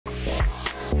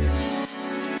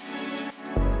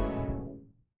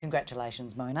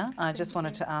Congratulations, Mona. I just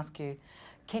wanted to ask you,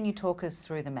 can you talk us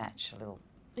through the match a little?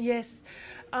 Yes,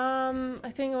 I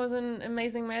think it was an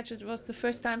amazing match. It was the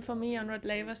first time for me on Rod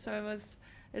Laver, so I was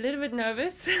a little bit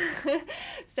nervous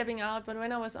stepping out. But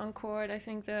when I was on court, I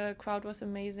think the crowd was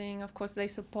amazing. Of course, they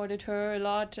supported her a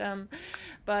lot,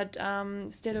 but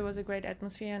still it was a great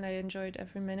atmosphere and I enjoyed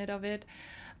every minute of it.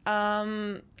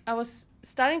 I was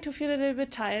starting to feel a little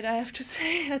bit tired, I have to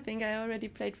say. I think I already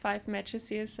played 5 matches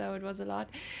here, so it was a lot.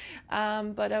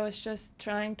 But I was just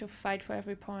trying to fight for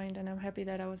every point, and I'm happy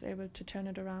that I was able to turn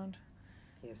it around.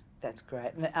 Yes, that's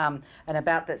great. And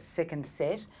about that second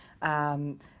set,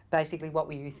 basically, what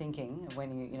were you thinking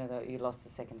when you lost the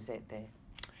second set there?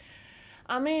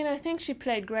 I mean, I think she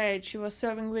played great. She was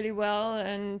serving really well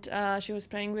and she was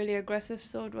playing really aggressive,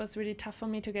 so it was really tough for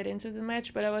me to get into the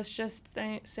match. But I was just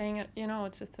saying,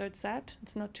 it's a third set.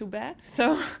 It's not too bad.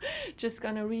 So just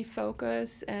going to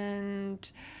refocus.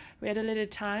 And we had a little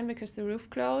time because the roof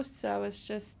closed. So I was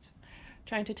just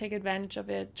trying to take advantage of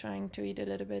it, trying to eat a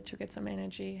little bit to get some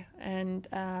energy. And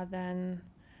then,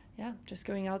 just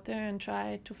going out there and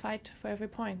try to fight for every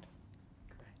point.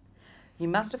 You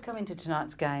must have come into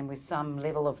tonight's game with some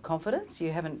level of confidence.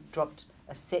 You haven't dropped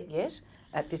a set yet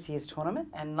at this year's tournament,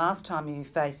 and last time you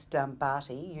faced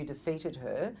Barthel, you defeated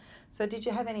her. So did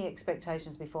you have any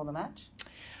expectations before the match?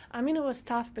 I mean, it was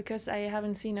tough because I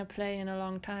haven't seen her play in a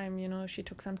long time. She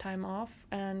took some time off,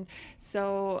 and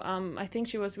so I think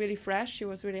she was really fresh. She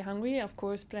was really hungry, of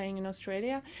course, playing in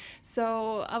Australia.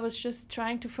 So I was just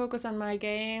trying to focus on my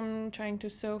game, trying to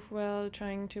serve well,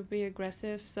 trying to be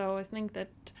aggressive. So I think that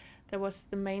was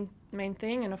the main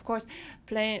thing. And of course,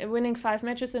 winning 5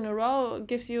 matches in a row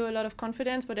gives you a lot of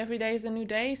confidence. But every day is a new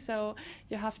day, so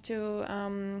you have to,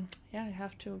 you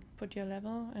have to put your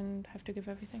level and have to give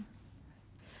everything.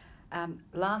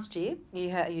 Last year,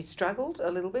 you struggled a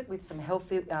little bit with some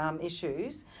health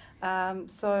issues.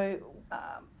 So,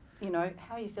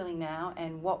 how are you feeling now,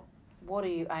 and what are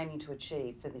you aiming to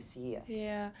achieve for this year?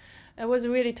 Yeah, it was a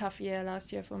really tough year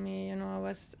last year for me.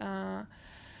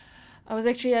 I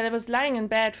was lying in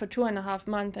bed for 2.5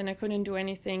 months and I couldn't do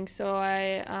anything. So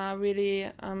I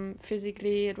really,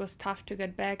 physically, it was tough to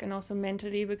get back, and also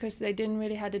mentally, because they didn't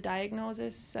really have a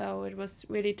diagnosis. So it was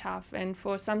really tough. And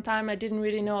for some time, I didn't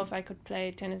really know if I could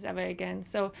play tennis ever again.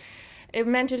 So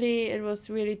mentally, it was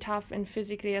really tough, and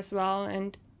physically as well.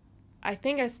 And I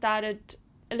think I started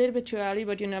a little bit too early,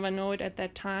 but you never know it at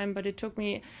that time. But it took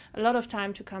me a lot of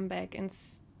time to come back. And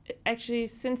actually,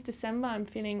 since December, I'm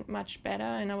feeling much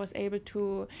better, and I was able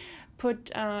to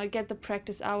get the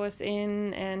practice hours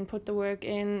in and put the work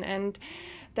in, and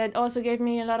that also gave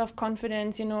me a lot of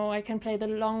confidence. I can play the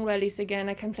long rallies again,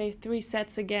 I can play 3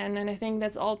 sets again, and I think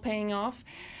that's all paying off.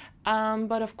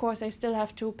 But of course, I still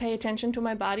have to pay attention to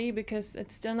my body because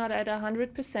it's still not at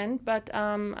 100%. But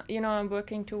I'm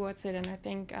working towards it, and I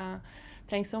think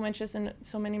playing so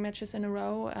many matches in a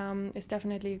row is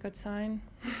definitely a good sign.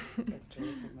 That's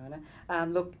terrific, Mona.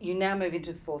 Look, you now move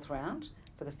into the 4th round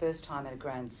for the first time at a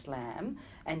Grand Slam,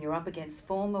 and you're up against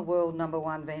former world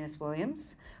 #1 Venus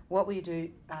Williams. What will you do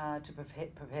to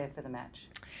prepare for the match?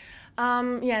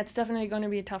 It's definitely going to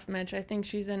be a tough match. I think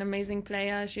she's an amazing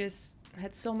player. She has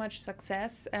had so much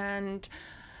success, and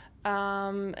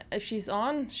if she's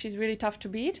on, she's really tough to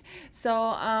beat. So,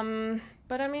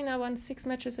 but I mean, I won 6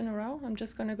 matches in a row. I'm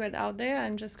just going to get out there.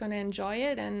 I'm just going to enjoy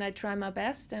it, and I try my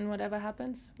best, and whatever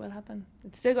happens will happen.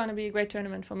 It's still going to be a great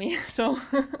tournament for me. So.